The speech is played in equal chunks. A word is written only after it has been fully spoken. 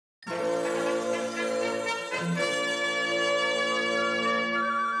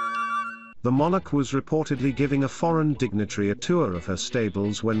The monarch was reportedly giving a foreign dignitary a tour of her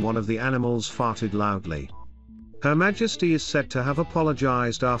stables when one of the animals farted loudly. Her Majesty is said to have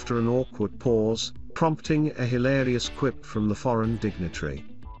apologised after an awkward pause, prompting a hilarious quip from the foreign dignitary.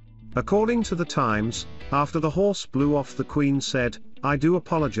 According to the Times, after the horse blew off, the Queen said, "I do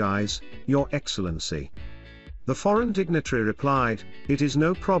apologise, Your Excellency." The foreign dignitary replied, "It is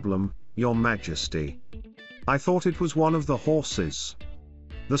no problem, Your Majesty. I thought it was one of the horses."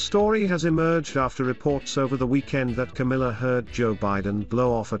 The story has emerged after reports over the weekend that Camilla heard Joe Biden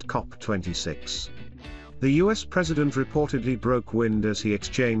blow off at COP26. The US president reportedly broke wind as he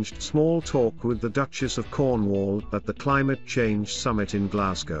exchanged small talk with the Duchess of Cornwall at the climate change summit in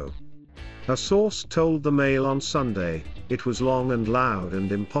Glasgow. A source told the Mail on Sunday, "It was long and loud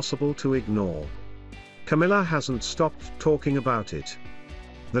and impossible to ignore. Camilla hasn't stopped talking about it."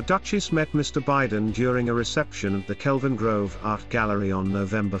 The Duchess met Mr. Biden during a reception at the Kelvingrove Art Gallery on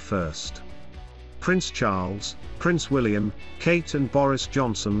November 1. Prince Charles, Prince William, Kate and Boris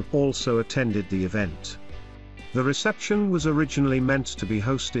Johnson also attended the event. The reception was originally meant to be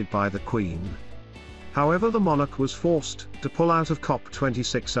hosted by the Queen. However, the monarch was forced to pull out of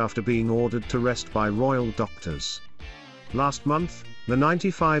COP26 after being ordered to rest by royal doctors. Last month, the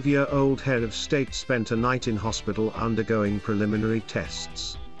 95-year-old head of state spent a night in hospital undergoing preliminary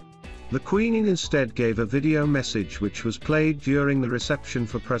tests. The Queen instead gave a video message which was played during the reception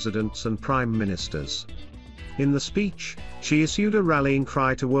for presidents and prime ministers. In the speech, she issued a rallying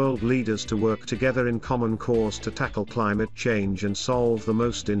cry to world leaders to work together in common cause to tackle climate change and solve the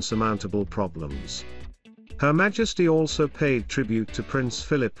most insurmountable problems. Her Majesty also paid tribute to Prince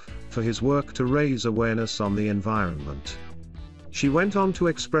Philip for his work to raise awareness on the environment. She went on to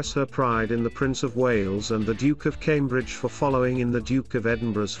express her pride in the Prince of Wales and the Duke of Cambridge for following in the Duke of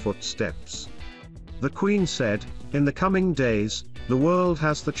Edinburgh's footsteps. The Queen said, "In the coming days, the world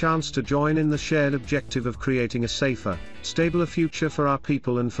has the chance to join in the shared objective of creating a safer, stabler future for our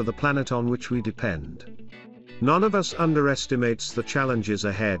people and for the planet on which we depend. None of us underestimates the challenges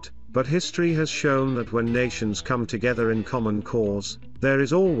ahead, but history has shown that when nations come together in common cause, there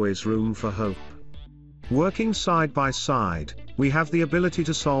is always room for hope. Working side by side, we have the ability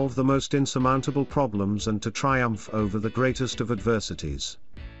to solve the most insurmountable problems and to triumph over the greatest of adversities."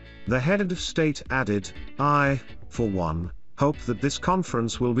 The head of state added, "I, for one, hope that this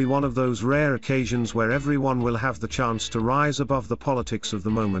conference will be one of those rare occasions where everyone will have the chance to rise above the politics of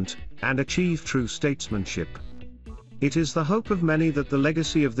the moment, and achieve true statesmanship. It is the hope of many that the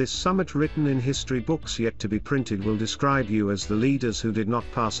legacy of this summit written in history books yet to be printed will describe you as the leaders who did not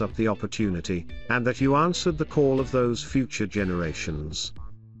pass up the opportunity, and that you answered the call of those future generations.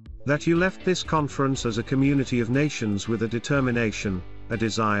 That you left this conference as a community of nations with a determination, a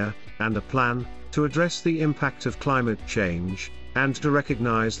desire, and a plan, to address the impact of climate change, and to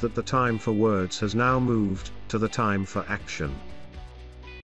recognize that the time for words has now moved to the time for action."